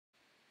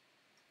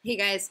Hey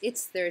guys,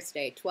 it's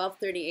Thursday,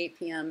 12:38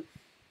 p.m.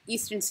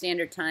 Eastern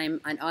Standard Time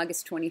on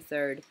August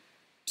 23rd,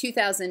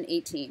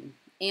 2018.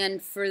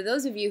 And for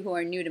those of you who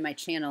are new to my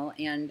channel,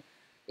 and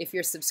if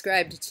you're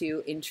subscribed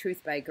to In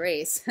Truth by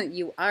Grace,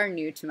 you are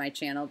new to my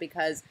channel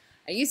because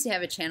I used to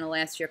have a channel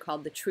last year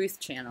called The Truth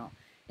Channel.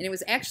 And it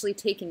was actually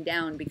taken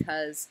down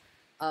because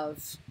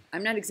of,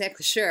 I'm not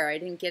exactly sure, I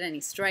didn't get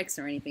any strikes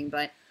or anything,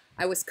 but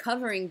I was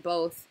covering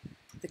both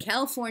the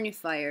California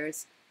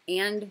fires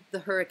and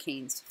the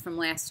hurricanes from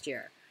last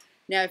year.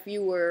 Now, if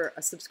you were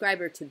a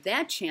subscriber to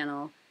that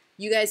channel,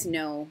 you guys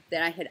know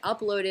that I had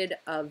uploaded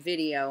a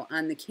video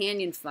on the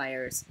canyon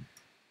fires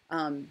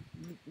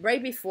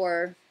right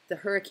before the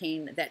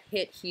hurricane that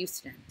hit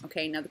Houston.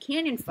 Okay, now the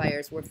canyon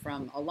fires were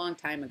from a long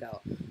time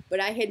ago, but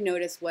I had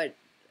noticed what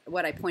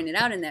I pointed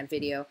out in that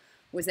video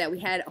was that we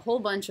had a whole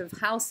bunch of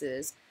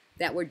houses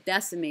that were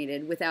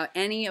decimated without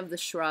any of the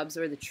shrubs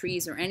or the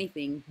trees or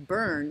anything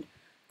burned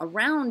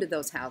around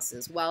those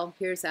houses. Well,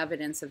 here's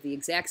evidence of the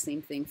exact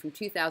same thing from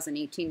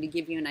 2018 to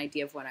give you an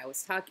idea of what I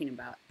was talking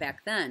about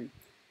back then.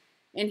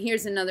 And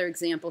here's another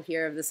example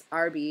here of this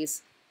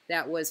Arby's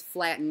that was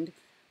flattened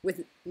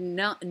with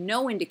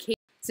no indication.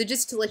 So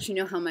just to let you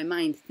know how my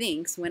mind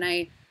thinks, when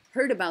I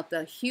heard about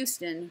the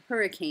Houston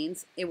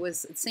hurricanes, it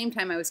was at the same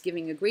time I was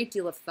giving a great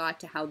deal of thought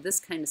to how this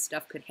kind of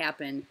stuff could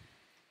happen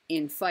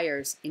in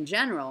fires in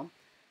general.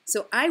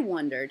 So I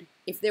wondered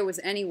if there was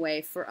any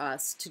way for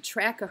us to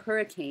track a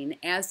hurricane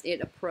as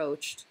it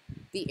approached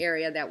the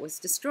area that was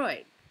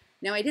destroyed.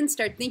 Now, I didn't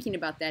start thinking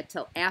about that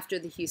till after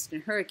the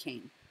Houston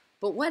hurricane.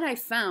 But what I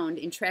found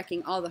in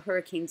tracking all the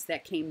hurricanes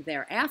that came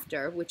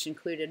thereafter, which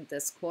included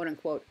this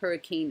quote-unquote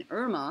Hurricane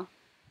Irma,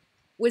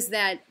 was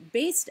that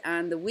based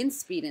on the wind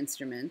speed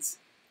instruments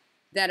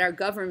that our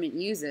government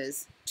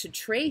uses to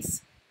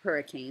trace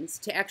hurricanes,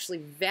 to actually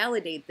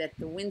validate that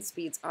the wind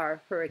speeds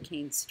are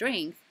hurricane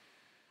strength,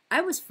 I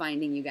was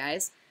finding, you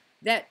guys,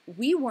 that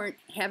we weren't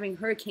having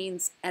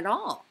hurricanes at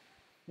all.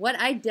 What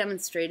I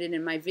demonstrated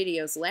in my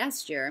videos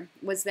last year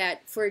was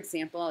that, for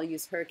example, I'll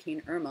use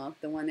Hurricane Irma,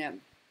 the one that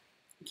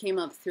came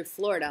up through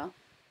Florida,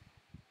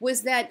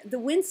 was that the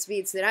wind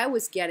speeds that I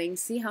was getting,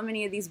 see how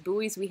many of these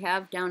buoys we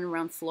have down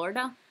around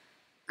Florida?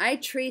 I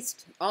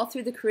traced all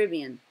through the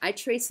Caribbean. I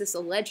traced this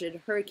alleged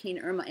Hurricane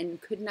Irma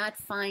and could not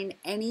find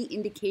any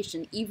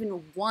indication,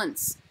 even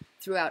once,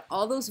 throughout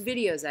all those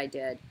videos I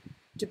did,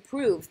 to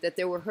prove that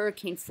there were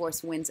hurricane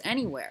force winds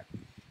anywhere.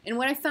 And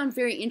what I found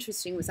very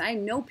interesting was I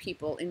know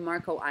people in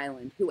Marco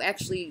Island who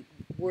actually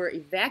were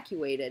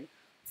evacuated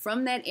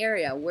from that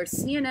area where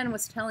CNN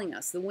was telling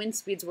us the wind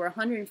speeds were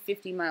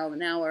 150 miles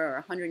an hour or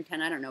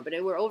 110, I don't know, but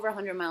it were over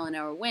 100 mile an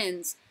hour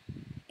winds.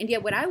 And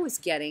yet what I was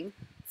getting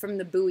from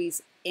the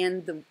buoys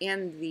and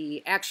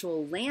the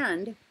actual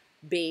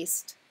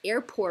land-based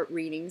airport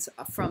readings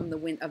from the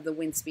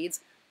wind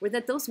speeds were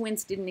that those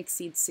winds didn't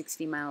exceed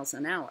 60 miles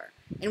an hour.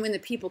 And when the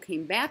people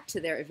came back to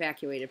their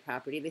evacuated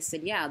property, they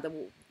said, yeah,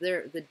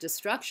 the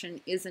destruction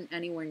isn't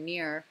anywhere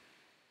near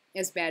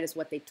as bad as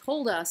what they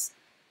told us,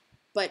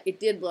 but it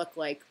did look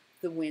like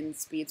the wind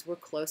speeds were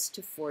close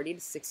to 40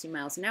 to 60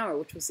 miles an hour,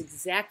 which was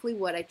exactly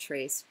what I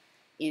traced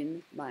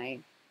in my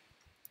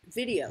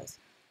videos.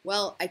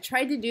 Well, I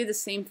tried to do the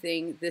same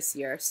thing this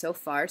year. So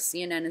far,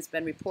 CNN has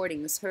been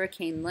reporting this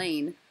Hurricane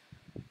Lane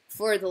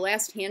for the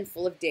last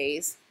handful of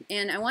days,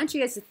 and I want you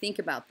guys to think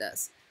about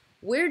this.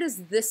 How does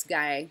this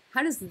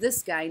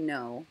guy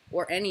know,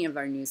 or any of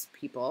our news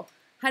people,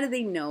 how do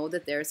they know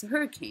that there's a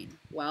hurricane?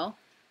 Well,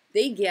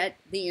 they get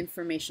the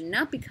information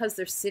not because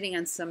they're sitting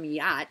on some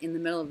yacht in the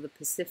middle of the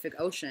Pacific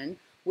Ocean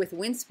with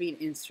wind speed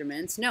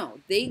instruments. No,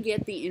 they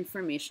get the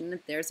information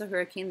that there's a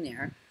hurricane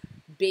there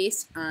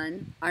based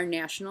on our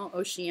National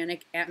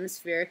Oceanic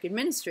Atmospheric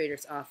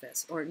Administrator's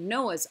Office, or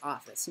NOAA's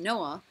office.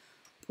 NOAA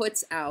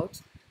puts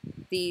out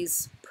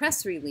these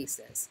press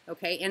releases,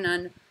 okay? And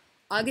on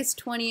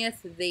August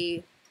 20th,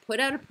 they put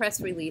out a press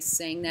release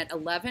saying that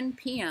 11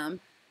 p.m.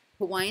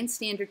 Hawaiian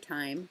Standard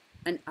Time,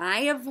 an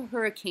eye of a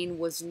hurricane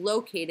was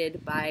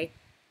located by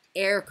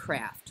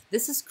aircraft.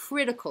 This is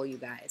critical, you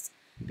guys,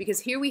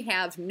 because here we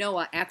have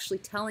NOAA actually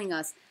telling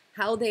us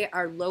how they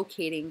are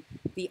locating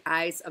the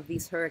eyes of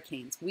these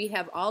hurricanes. We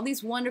have all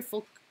these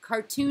wonderful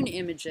cartoon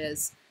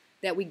images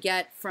that we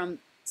get from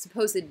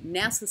supposed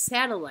NASA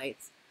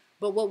satellites,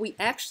 but what we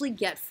actually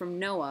get from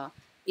NOAA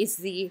is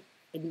the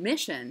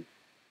admission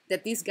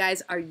that these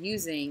guys are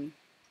using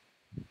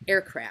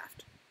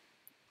aircraft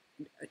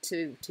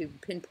to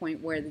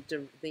pinpoint where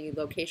the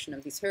location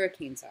of these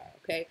hurricanes are,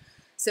 okay?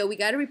 So we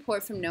got a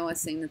report from NOAA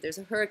saying that there's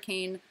a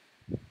hurricane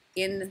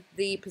in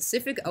the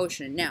Pacific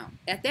Ocean. Now,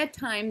 at that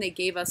time, they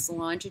gave us the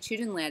longitude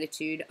and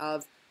latitude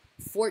of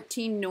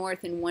 14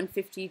 north and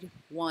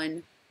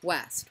 151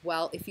 west.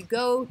 Well, if you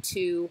go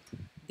to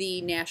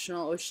the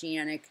National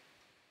Oceanic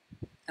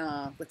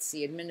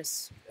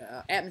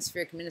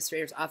Atmospheric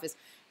Administrator's Office,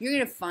 you're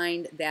going to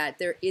find that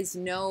there is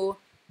no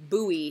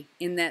buoy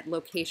in that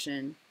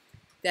location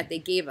that they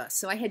gave us.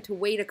 So I had to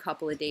wait a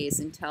couple of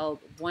days until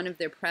one of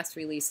their press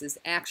releases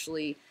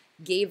actually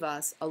gave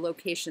us a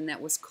location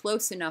that was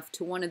close enough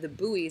to one of the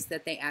buoys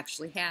that they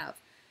actually have.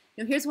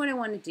 Now here's what I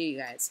want to do, you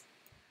guys.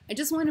 I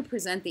just want to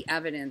present the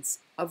evidence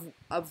of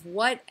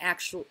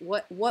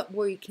what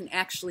we can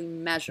actually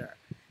measure.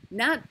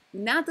 Not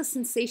the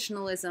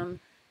sensationalism,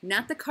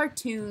 not the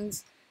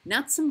cartoons,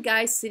 not some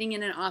guy sitting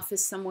in an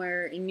office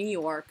somewhere in New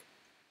York.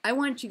 I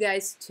want you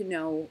guys to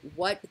know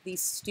what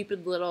these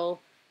stupid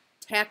little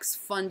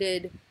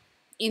tax-funded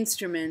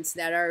instruments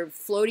that are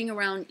floating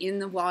around in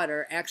the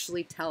water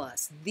actually tell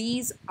us.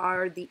 These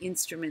are the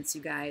instruments,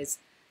 you guys,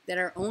 that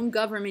our own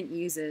government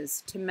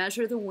uses to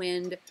measure the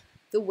wind,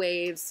 the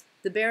waves,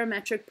 the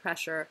barometric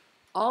pressure,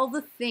 all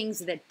the things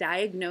that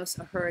diagnose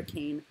a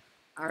hurricane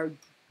are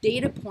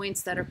data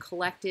points that are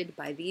collected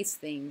by these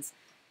things.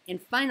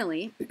 And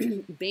finally,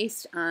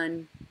 based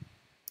on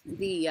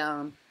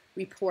the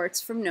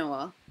reports from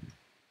NOAA,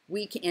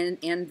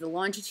 and the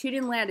longitude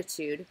and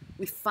latitude,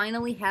 we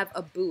finally have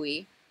a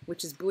buoy,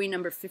 which is buoy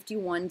number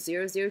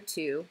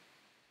 51002,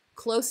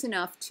 close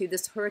enough to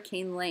this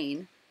hurricane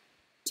lane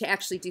to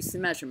actually do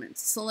some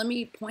measurements. So let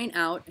me point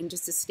out and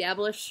just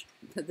establish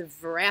the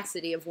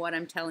veracity of what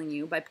I'm telling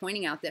you by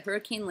pointing out that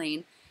Hurricane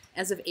Lane,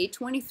 as of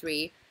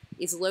 8/23,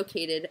 is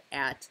located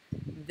at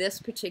this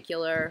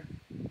particular,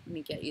 let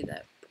me get you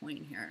that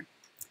point here.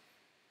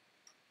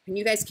 And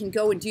you guys can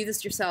go and do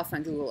this yourself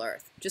on Google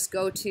Earth. Just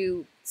go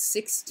to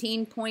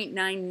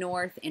 16.9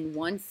 north and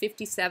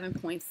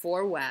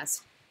 157.4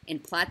 west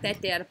and plot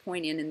that data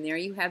point in, and there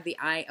you have the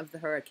eye of the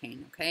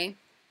hurricane, okay?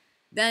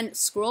 Then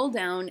scroll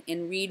down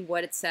and read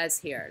what it says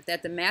here,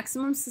 that the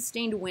maximum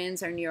sustained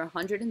winds are near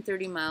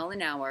 130 miles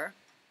an hour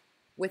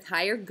with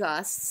higher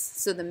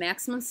gusts, so the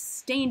maximum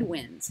sustained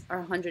winds are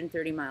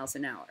 130 miles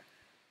an hour.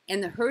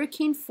 And the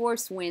hurricane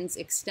force winds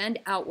extend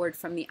outward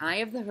from the eye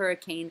of the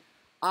hurricane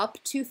up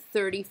to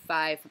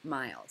 35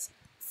 miles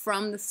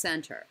from the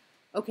center.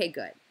 Okay,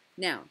 good.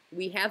 Now,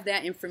 we have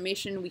that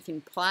information. We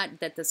can plot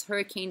that this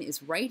hurricane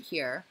is right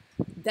here.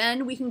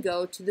 Then we can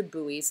go to the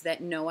buoys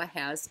that NOAA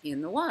has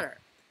in the water.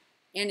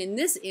 And in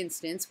this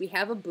instance, we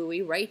have a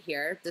buoy right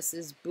here. This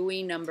is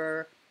buoy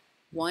number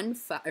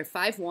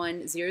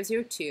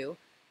 51002,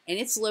 and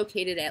it's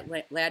located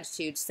at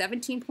latitude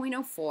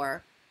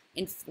 17.04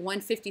 and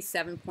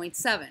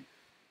 157.7.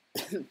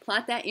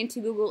 Plot that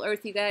into Google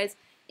Earth, you guys,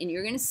 and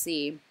you're going to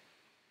see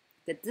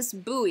that this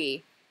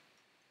buoy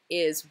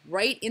is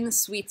right in the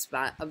sweet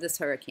spot of this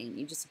hurricane.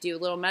 You just do a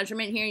little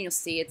measurement here, and you'll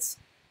see it's,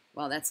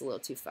 well, that's a little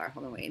too far.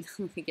 Hold on, wait.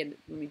 Let me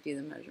do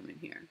the measurement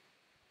here.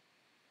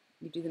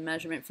 You do the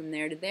measurement from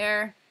there to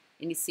there,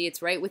 and you see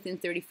it's right within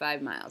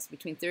 35 miles,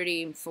 between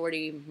 30 and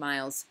 40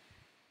 miles.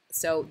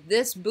 So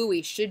this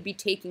buoy should be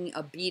taking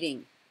a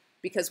beating,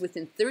 because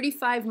within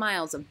 35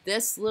 miles of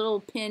this little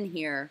pin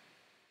here,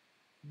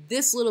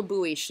 this little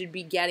buoy should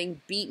be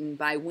getting beaten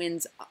by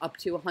winds up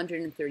to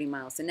 130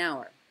 miles an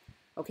hour.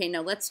 Okay,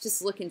 now let's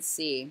just look and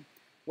see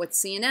what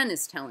CNN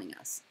is telling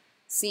us.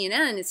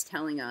 CNN is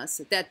telling us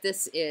that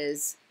this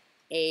is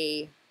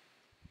a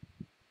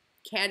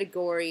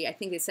category, I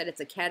think they said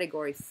it's a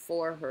category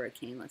 4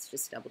 hurricane. Let's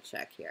just double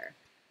check here.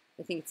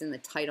 I think it's in the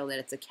title that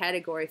it's a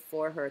category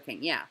 4 hurricane.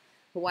 Yeah,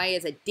 Hawaii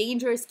is a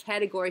dangerous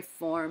category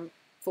 4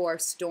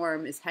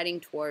 storm is heading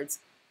towards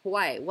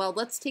Hawaii. Well,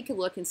 let's take a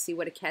look and see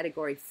what a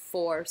category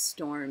 4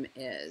 storm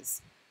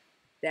is.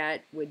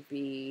 That would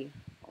be,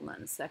 hold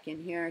on a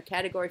second here.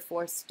 Category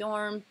 4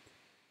 storm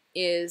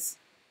is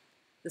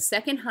the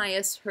second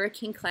highest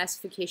hurricane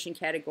classification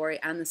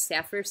category on the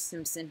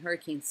Saffir-Simpson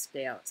hurricane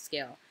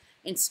scale.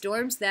 And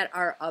storms that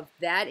are of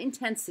that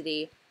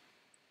intensity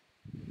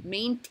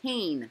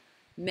maintain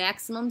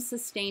maximum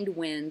sustained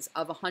winds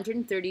of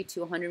 130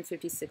 to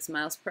 156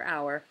 miles per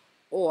hour,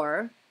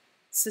 or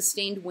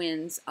sustained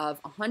winds of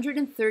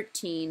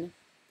 113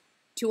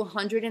 to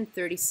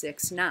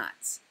 136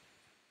 knots.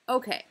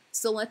 Okay,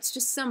 so let's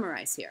just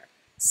summarize here.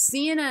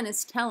 CNN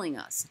is telling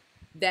us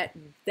that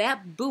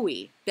that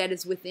buoy that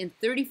is within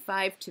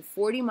 35 to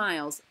 40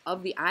 miles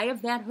of the eye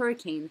of that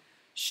hurricane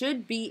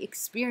should be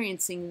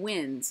experiencing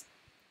winds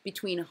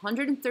between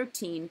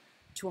 113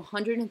 to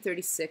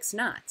 136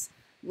 knots.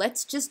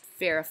 Let's just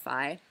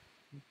verify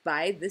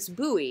by this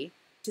buoy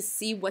to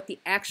see what the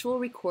actual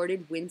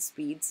recorded wind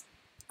speeds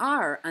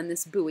are on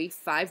this buoy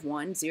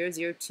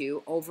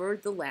 51002 over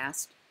the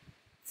last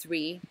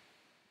 3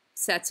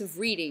 sets of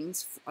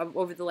readings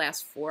over the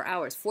last 4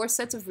 hours. 4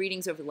 sets of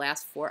readings over the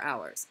last 4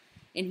 hours.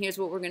 And here's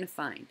what we're going to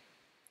find,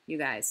 you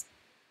guys.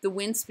 The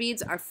wind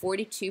speeds are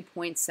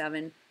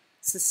 42.7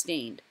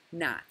 sustained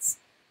knots.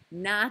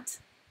 Not,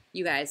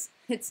 you guys,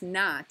 it's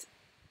not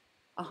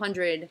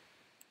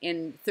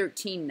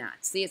 113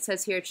 knots. See, it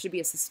says here it should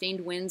be a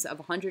sustained winds of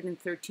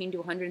 113 to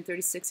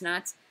 136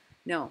 knots.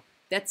 No,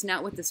 that's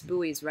not what this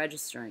buoy is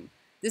registering.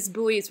 This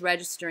buoy is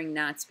registering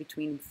knots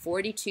between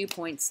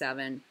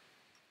 42.7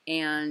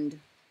 and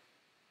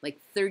like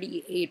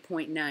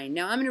 38.9.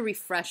 Now I'm going to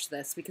refresh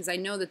this because I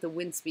know that the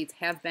wind speeds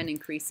have been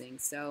increasing.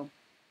 So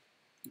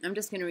I'm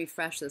just going to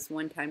refresh this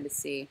one time to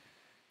see.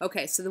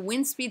 Okay, so the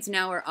wind speeds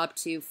now are up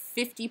to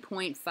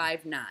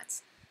 50.5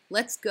 knots.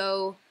 Let's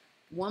go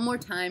one more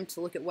time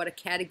to look at what a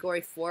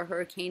Category 4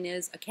 hurricane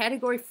is. A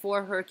Category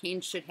 4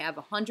 hurricane should have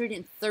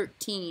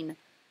 113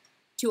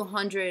 to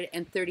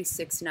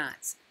 136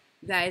 knots.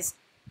 You guys,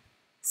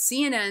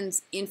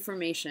 CNN's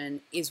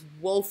information is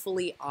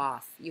woefully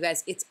off. You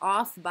guys, it's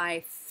off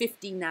by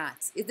 50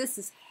 knots. This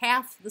is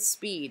half the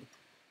speed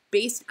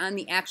based on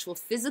the actual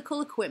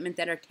physical equipment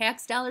that our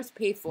tax dollars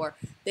pay for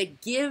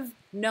that give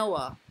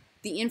NOAA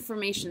the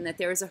information that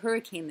there is a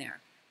hurricane there.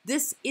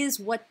 This is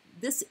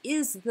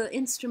the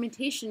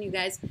instrumentation, you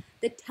guys,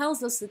 that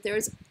tells us that there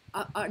is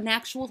an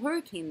actual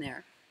hurricane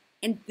there.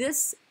 And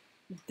this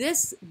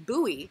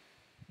buoy,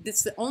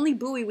 that's the only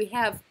buoy we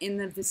have in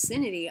the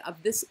vicinity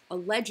of this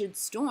alleged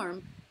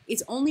storm,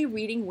 is only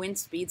reading wind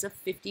speeds of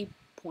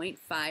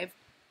 50.5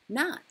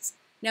 knots.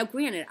 Now,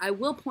 granted, I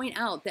will point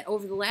out that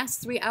over the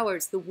last 3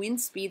 hours, the wind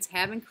speeds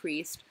have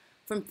increased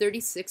from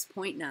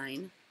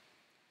 36.9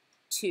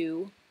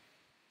 to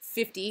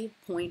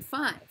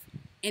 50.5.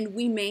 And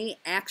we may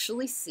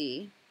actually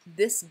see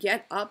this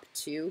get up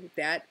to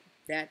that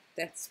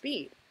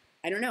speed.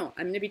 I don't know.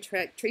 I'm going to be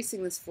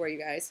tracing this for you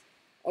guys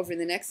over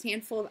the next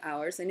handful of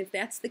hours. And if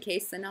that's the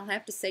case, then I'll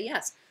have to say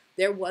yes.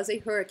 There was a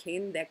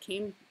hurricane that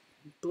came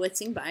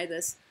blitzing by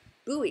this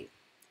buoy.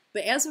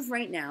 But as of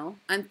right now,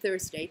 on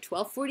Thursday,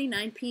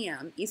 12:49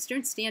 p.m.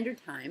 Eastern Standard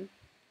Time,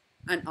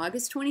 on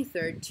August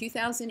 23rd,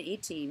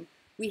 2018,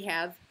 we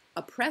have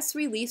a press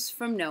release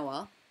from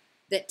NOAA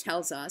that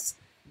tells us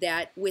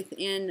that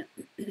within,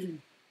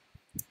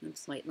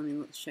 let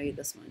me show you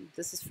this one.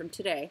 This is from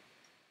today.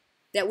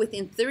 That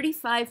within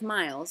 35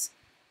 miles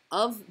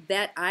of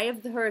that eye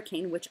of the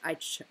hurricane, which I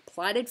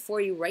plotted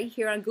for you right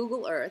here on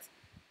Google Earth,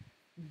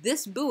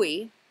 this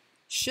buoy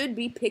should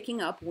be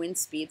picking up wind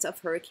speeds of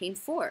hurricane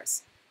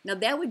force. Now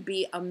that would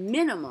be a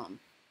minimum,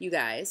 you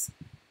guys,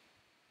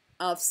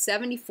 of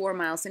 74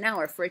 miles an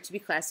hour for it to be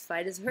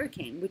classified as a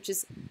hurricane, which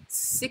is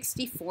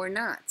 64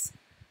 knots.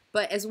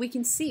 But as we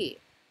can see,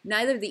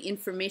 neither the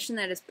information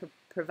that is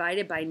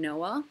provided by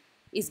NOAA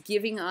is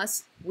giving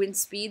us wind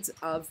speeds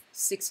of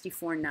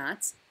 64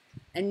 knots,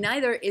 and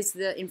neither is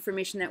the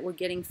information that we're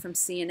getting from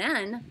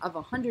CNN of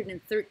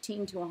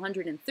 113 to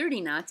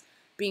 130 knots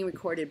being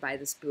recorded by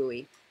this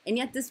buoy. And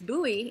yet this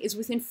buoy is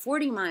within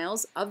 40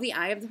 miles of the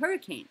eye of the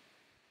hurricane.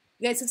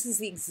 You guys, this is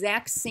the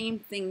exact same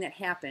thing that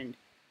happened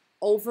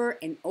over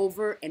and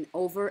over and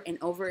over and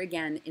over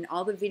again in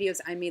all the videos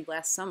I made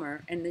last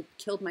summer, and it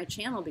killed my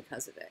channel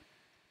because of it.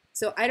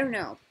 So I don't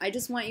know. I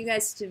just want you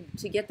guys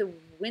to get the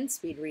wind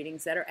speed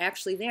readings that are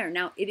actually there.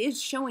 Now, it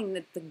is showing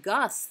that the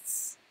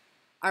gusts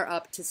are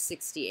up to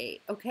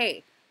 68.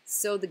 Okay,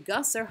 so the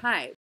gusts are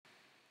high.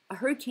 A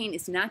hurricane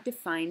is not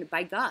defined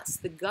by gusts.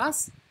 The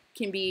gusts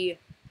can be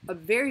a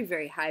very,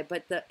 very high,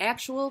 but the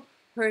actual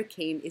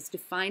hurricane is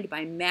defined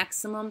by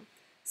maximum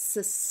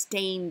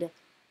sustained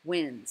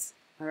winds,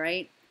 all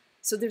right?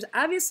 So there's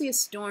obviously a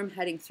storm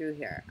heading through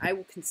here. I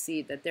will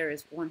concede that there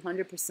is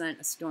 100%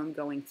 a storm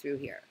going through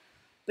here.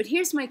 But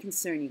here's my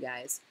concern, you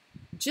guys.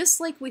 Just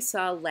like we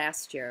saw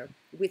last year,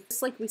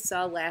 this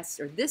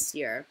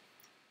year,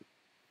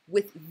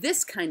 with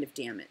this kind of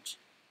damage,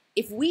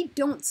 if we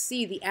don't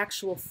see the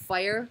actual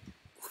fire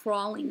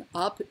crawling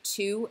up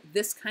to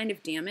this kind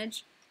of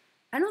damage,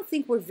 I don't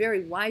think we're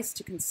very wise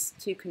to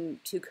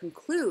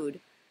conclude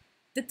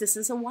that this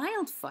is a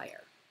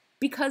wildfire,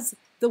 because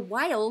the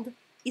wild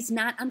is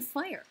not on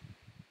fire.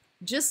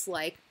 Just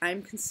like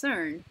I'm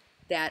concerned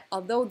that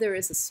although there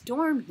is a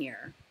storm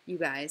here, you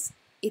guys,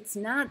 it's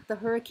not the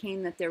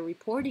hurricane that they're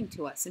reporting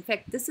to us. In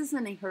fact, this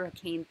isn't a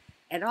hurricane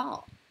at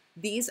all.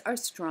 These are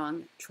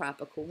strong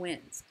tropical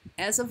winds,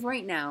 as of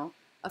right now,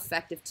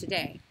 effective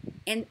today.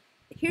 And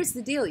here's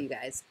the deal, you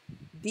guys.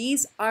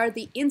 These are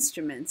the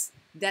instruments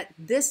that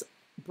this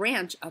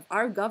branch of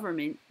our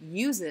government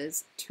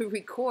uses to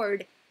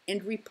record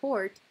and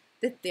report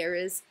that there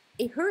is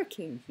a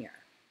hurricane here.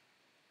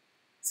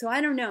 So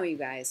I don't know, you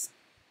guys.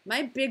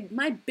 My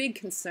big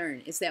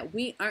concern is that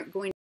we aren't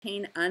going to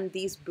hang on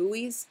these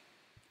buoys,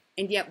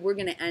 and yet we're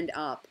going to end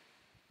up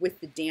with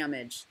the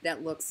damage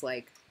that looks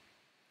like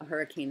a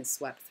hurricane has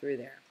swept through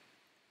there.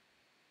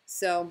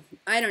 So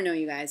I don't know,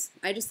 you guys.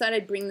 I just thought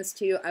I'd bring this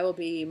to you. I will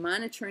be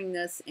monitoring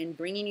this and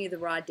bringing you the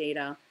raw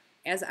data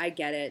as I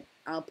get it.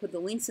 I'll put the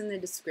links in the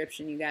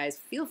description, you guys.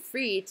 Feel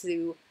free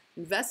to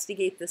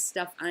investigate this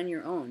stuff on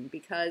your own,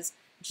 because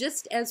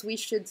just as we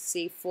should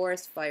see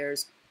forest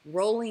fires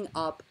rolling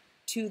up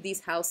to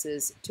these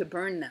houses to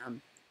burn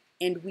them,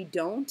 and we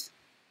don't,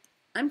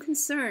 I'm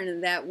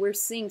concerned that we're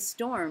seeing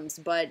storms,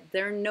 but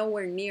they're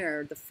nowhere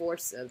near the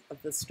force of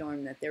the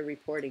storm that they're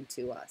reporting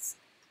to us.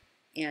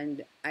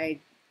 And I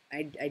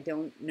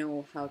don't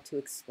know how to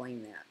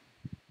explain that.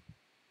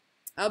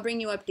 I'll bring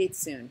you updates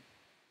soon.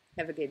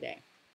 Have a good day.